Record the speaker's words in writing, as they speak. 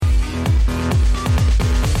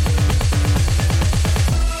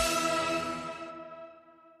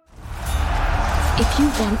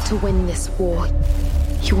want to win this war,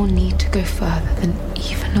 you will need to go further than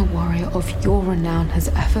even a warrior of your renown has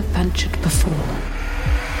ever ventured before.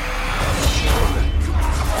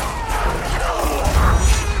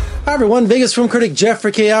 Hi everyone, Vegas film critic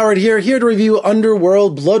Jeffrey K. Howard here to review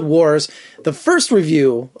Underworld Blood Wars, the first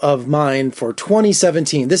review of mine for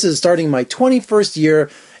 2017. This is starting my 21st year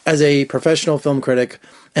as a professional film critic,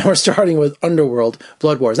 and we're starting with Underworld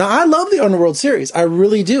Blood Wars. Now, I love the Underworld series. I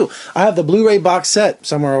really do. I have the Blu-ray box set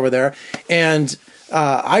somewhere over there, and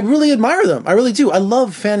I really admire them. I really do. I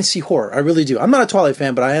love fantasy horror. I really do. I'm not a Twilight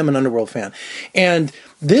fan, but I am an Underworld fan. And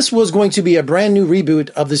this was going to be a brand new reboot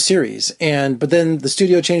of the series. But then the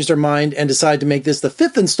studio changed their mind and decided to make this the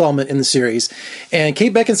 5th installment in the series. And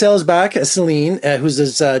Kate Beckinsale is back as Selene, who's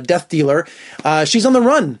this death dealer. She's on the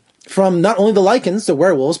run from not only the Lycans, the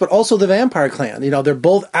werewolves, but also the vampire clan. You know, they're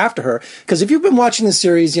both after her. Because if you've been watching the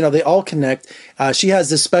series, you know, they all connect. She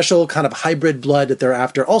has this special kind of hybrid blood that they're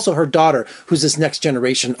after. Also her daughter, who's this next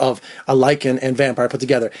generation of a Lycan and vampire put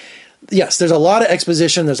together. Yes, there's a lot of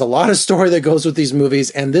exposition. There's a lot of story that goes with these movies,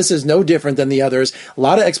 and this is no different than the others. A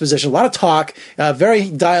lot of exposition, a lot of talk, very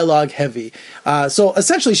dialogue heavy. So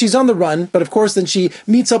essentially, she's on the run, but of course, then she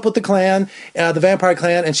meets up with the clan, the vampire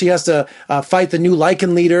clan, and she has to fight the new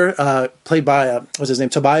Lycan leader, played by, what's his name,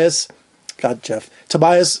 Tobias? God, Jeff.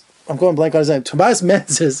 Tobias, I'm going blank on his name. Tobias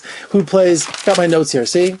Menzies, who plays, got my notes here,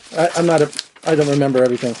 see? I don't remember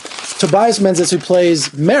everything. Tobias Menzies, who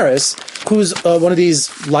plays Maris, who's one of these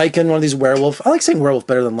Lycan, one of these werewolf. I like saying werewolf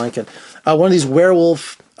better than Lycan. One of these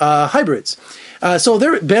werewolf hybrids. So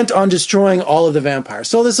they're bent on destroying all of the vampires.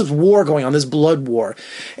 So this is war going on, this blood war.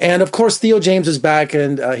 And of course, Theo James is back,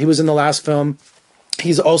 and he was in the last film.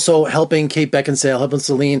 He's also helping Kate Beckinsale, helping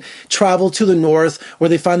Selene travel to the north where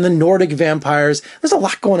they find the Nordic vampires. There's a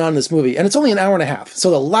lot going on in this movie, and it's only an hour and a half.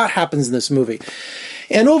 So a lot happens in this movie.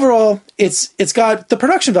 And overall, it's got the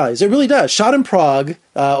production values. It really does. Shot in Prague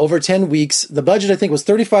over 10 weeks. The budget, I think, was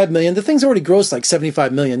 $35 million. The thing's already grossed like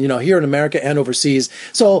 $75 million, you know, here in America and overseas.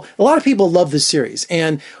 So a lot of people love this series.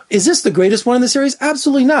 And is this the greatest one in the series?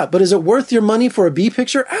 Absolutely not. But is it worth your money for a B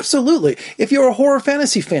picture? Absolutely. If you're a horror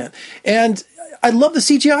fantasy fan. And I love the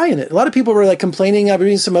CGI in it. A lot of people were like complaining. I've been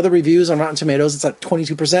reading some other reviews on Rotten Tomatoes. It's like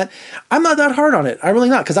 22%. I'm not that hard on it. I'm really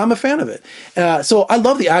not, because I'm a fan of it. So I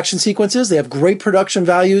love the action sequences. They have great production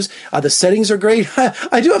values. The settings are great.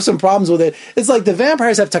 I do have some problems with it. It's like the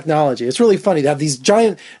vampires have technology. It's really funny to have these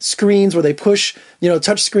giant screens where they push, you know,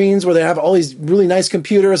 touch screens where they have all these really nice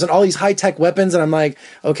computers and all these high-tech weapons. And I'm like,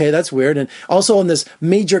 okay, that's weird. And also in this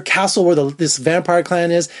major castle where this vampire clan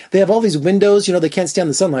is, they have all these windows. You know, they can't stand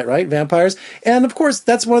the sunlight, right? Vampires. And of course,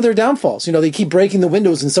 that's one of their downfalls. You know, they keep breaking the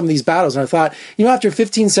windows in some of these battles. And I thought, you know, after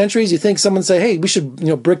 15 centuries, you think someone say, hey, we should, you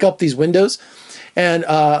know, brick up these windows. And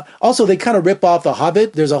also, they kind of rip off The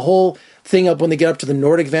Hobbit. There's a whole thing up when they get up to the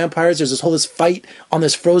Nordic vampires. There's this fight on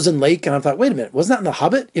this frozen lake. And I thought, wait a minute, wasn't that in The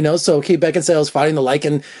Hobbit? You know, so Kate Beckinsale is fighting the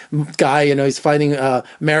Lycan guy. You know, he's fighting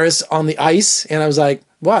Maris on the ice. And I was like,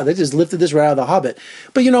 wow, they just lifted this right out of The Hobbit.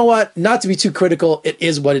 But you know what? Not to be too critical, it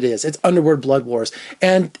is what it is. It's Underworld Blood Wars.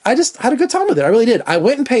 And I just had a good time with it. I really did. I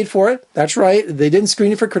went and paid for it. That's right. They didn't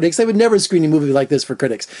screen it for critics. They would never screen a movie like this for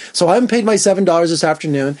critics. So I haven't paid my $7 this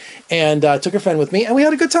afternoon, and took a friend with me, and we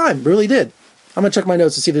had a good time. Really did. I'm going to check my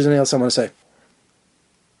notes to see if there's anything else I want to say.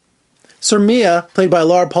 Sirmia, played by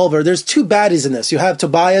Laura Pulver. There's two baddies in this. You have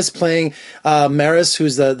Tobias playing Maris,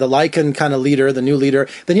 who's the Lycan kind of leader, the new leader.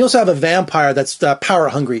 Then you also have a vampire that's power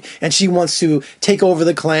hungry, and she wants to take over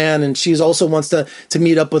the clan, and she also wants to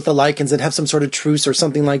meet up with the Lycans and have some sort of truce or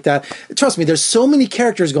something like that. Trust me, there's so many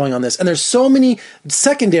characters going on this, and there's so many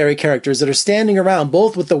secondary characters that are standing around,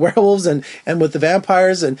 both with the werewolves and with the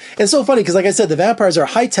vampires. And it's so funny because, like I said, the vampires are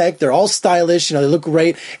high-tech. They're all stylish. You know, they look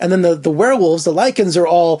great. And then the werewolves, the Lycans, are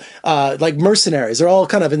all like mercenaries. They're all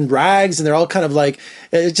kind of in rags, and they're all kind of like,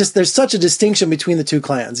 it's just, there's such a distinction between the two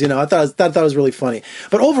clans. You know, I thought it was really funny.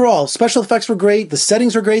 But overall, special effects were great. The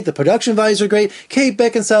settings were great. The production values are great. Kate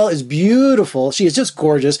Beckinsale is beautiful. She is just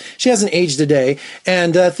gorgeous. She hasn't aged a day.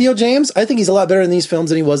 And Theo James, I think he's a lot better in these films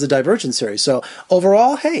than he was the Divergent series. So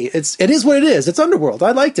overall, hey, it is what it is. It's Underworld.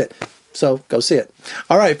 I liked it. So go see it.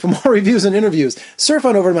 All right, for more reviews and interviews, surf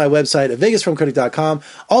on over to my website at vegasfilmcritic.com.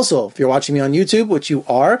 Also, if you're watching me on YouTube, which you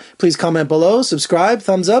are, please comment below, subscribe,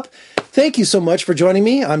 thumbs up. Thank you so much for joining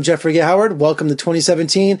me. I'm Jeffrey K. Howard. Welcome to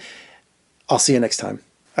 2017. I'll see you next time.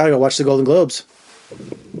 I gotta go watch the Golden Globes.